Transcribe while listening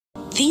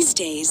These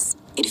days,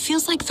 it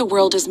feels like the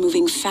world is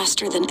moving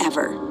faster than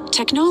ever.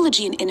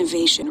 Technology and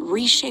innovation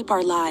reshape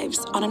our lives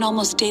on an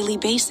almost daily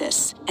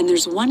basis, and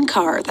there's one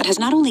car that has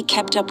not only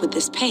kept up with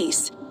this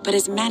pace, but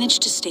has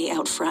managed to stay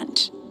out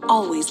front,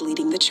 always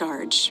leading the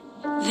charge.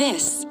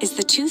 This is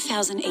the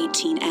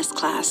 2018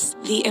 S-Class,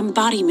 the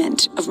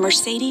embodiment of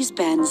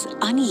Mercedes-Benz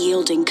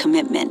unyielding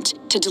commitment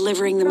to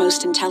delivering the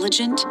most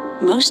intelligent,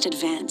 most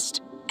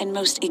advanced, and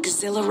most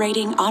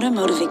exhilarating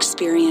automotive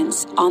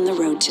experience on the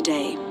road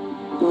today.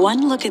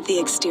 One look at the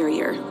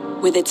exterior,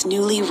 with its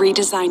newly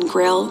redesigned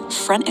grille,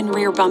 front and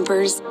rear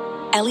bumpers,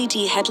 LED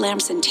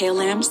headlamps and tail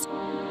lamps,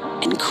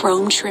 and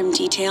chrome trim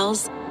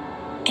details,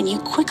 and you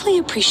quickly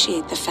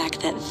appreciate the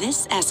fact that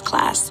this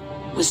S-Class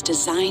was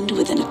designed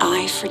with an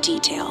eye for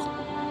detail.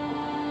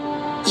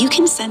 You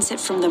can sense it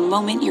from the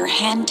moment your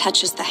hand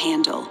touches the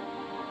handle.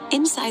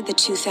 Inside the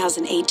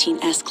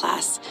 2018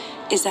 S-Class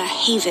is a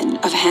haven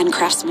of hand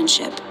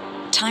craftsmanship.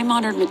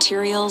 Time-honored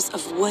materials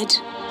of wood,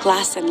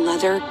 glass, and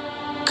leather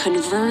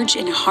converge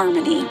in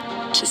harmony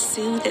to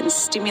soothe and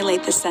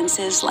stimulate the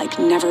senses like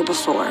never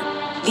before.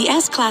 The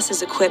S-Class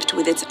is equipped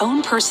with its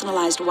own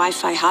personalized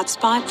Wi-Fi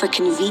hotspot for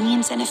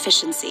convenience and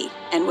efficiency.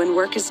 And when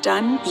work is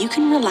done, you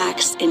can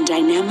relax in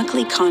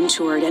dynamically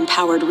contoured and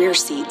powered rear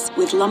seats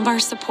with lumbar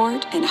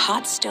support and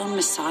hot stone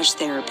massage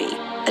therapy.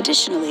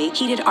 Additionally,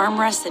 heated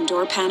armrests and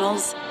door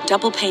panels,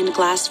 double-paned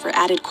glass for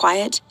added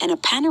quiet, and a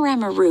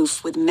panorama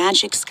roof with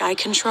magic sky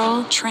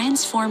control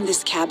transform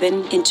this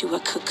cabin into a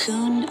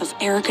cocoon of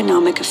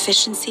ergonomic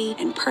efficiency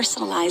and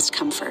personalized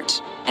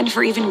comfort. And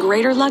for even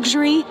greater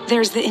luxury,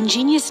 there's the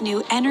ingenious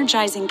new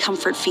energizing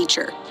comfort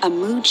feature, a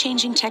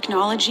mood-changing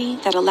technology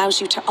that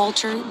allows you to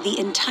alter the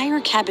entire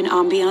cabin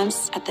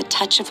ambiance at the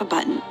touch of a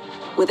button.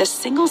 With a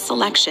single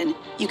selection,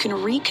 you can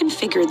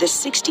reconfigure the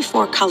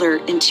 64-color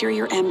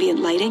interior ambient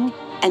lighting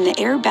and the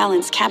air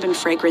balanced cabin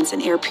fragrance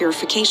and air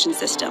purification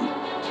system.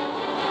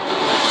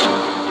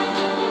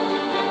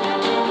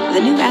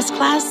 The new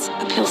S-Class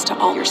appeals to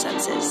all your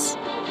senses,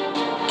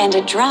 and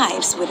it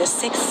drives with a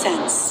sixth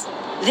sense.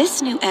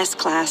 This new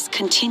S-Class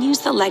continues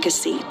the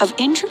legacy of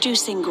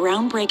introducing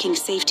groundbreaking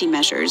safety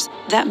measures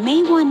that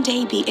may one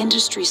day be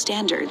industry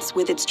standards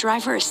with its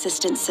driver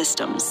assistance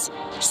systems.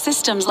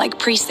 Systems like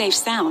pre-safe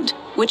sound,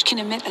 which can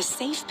emit a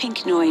safe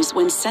pink noise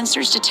when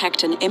sensors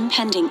detect an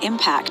impending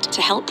impact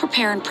to help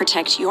prepare and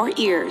protect your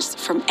ears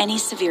from any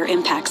severe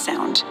impact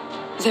sound.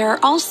 There are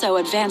also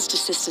advanced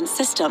assistance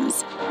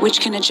systems, which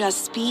can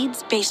adjust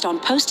speeds based on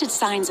posted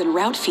signs and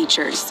route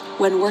features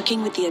when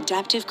working with the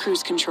adaptive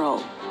cruise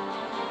control.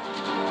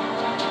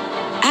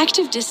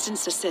 Active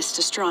Distance Assist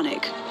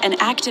Distronic and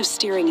Active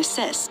Steering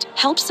Assist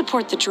help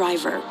support the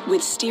driver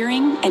with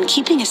steering and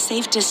keeping a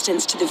safe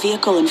distance to the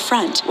vehicle in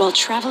front while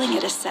traveling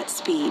at a set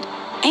speed.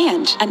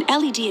 And an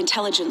LED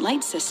intelligent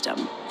light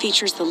system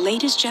features the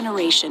latest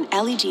generation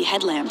LED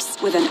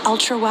headlamps with an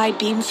ultra-wide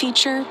beam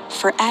feature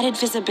for added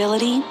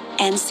visibility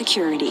and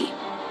security.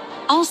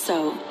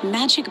 Also,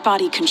 Magic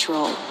Body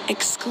Control,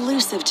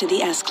 exclusive to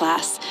the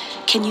S-Class,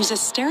 can use a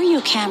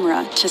stereo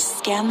camera to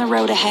scan the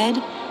road ahead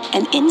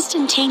and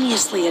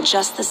instantaneously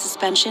adjust the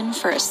suspension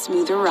for a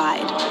smoother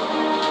ride.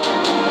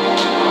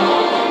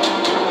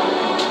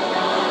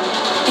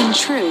 In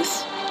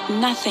truth,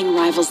 nothing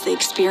rivals the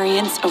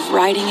experience of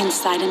riding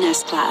inside an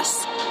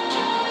S-Class.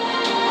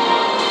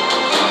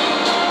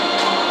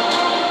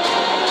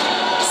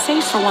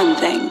 Save for one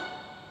thing: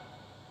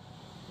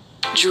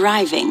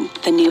 driving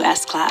the new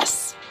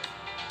S-Class.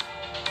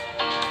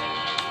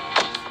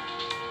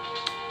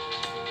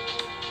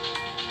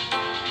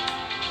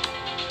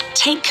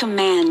 Take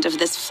command of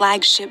this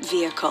flagship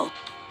vehicle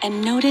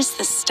and notice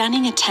the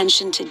stunning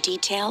attention to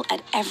detail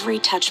at every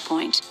touch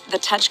point. The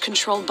touch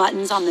control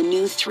buttons on the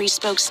new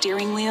 3-spoke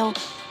steering wheel,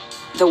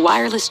 the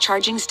wireless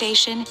charging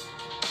station,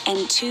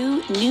 and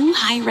 2 new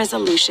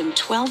high-resolution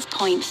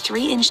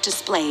 12.3-inch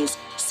displays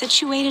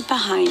situated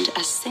behind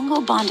a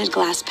single bonded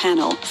glass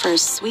panel for a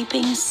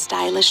sweeping,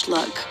 stylish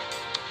look.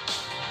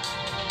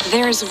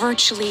 There is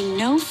virtually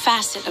no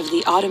facet of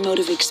the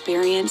automotive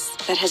experience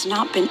that has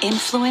not been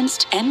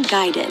influenced and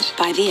guided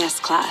by the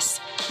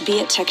S-Class, be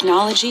it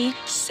technology,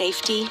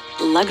 safety,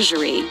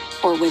 luxury,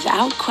 or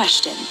without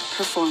question,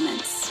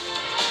 performance.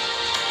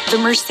 The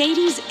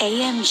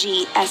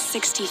Mercedes-AMG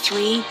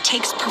S63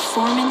 takes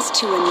performance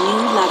to a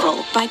new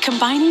level by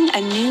combining a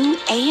new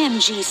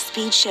AMG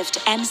SpeedShift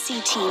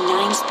MCT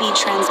 9-speed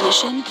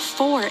transmission,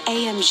 4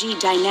 AMG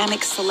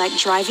Dynamic Select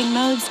driving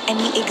modes, and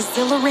the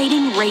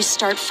exhilarating race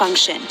start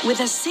function with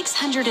a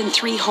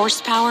 603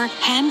 horsepower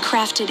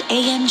handcrafted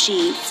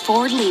AMG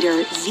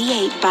 4-liter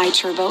V8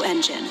 bi-turbo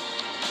engine.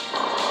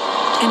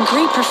 And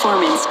great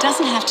performance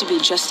doesn't have to be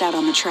just out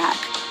on the track.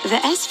 The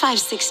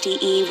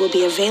S560e will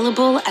be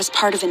available as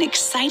part of an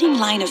exciting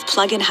line of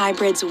plug-in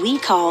hybrids we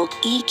call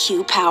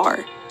EQ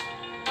Power.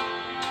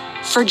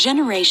 For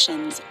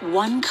generations,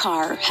 one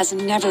car has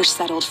never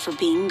settled for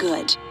being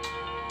good,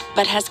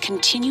 but has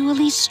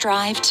continually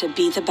strived to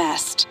be the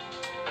best.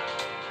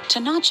 To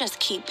not just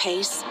keep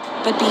pace,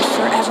 but be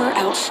forever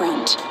out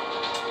front.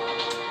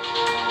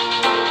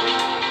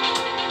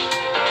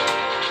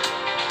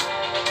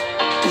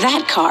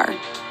 That car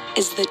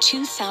is the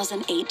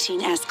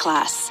 2018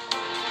 S-Class.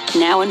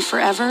 Now and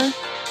forever,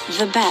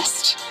 the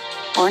best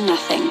or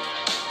nothing.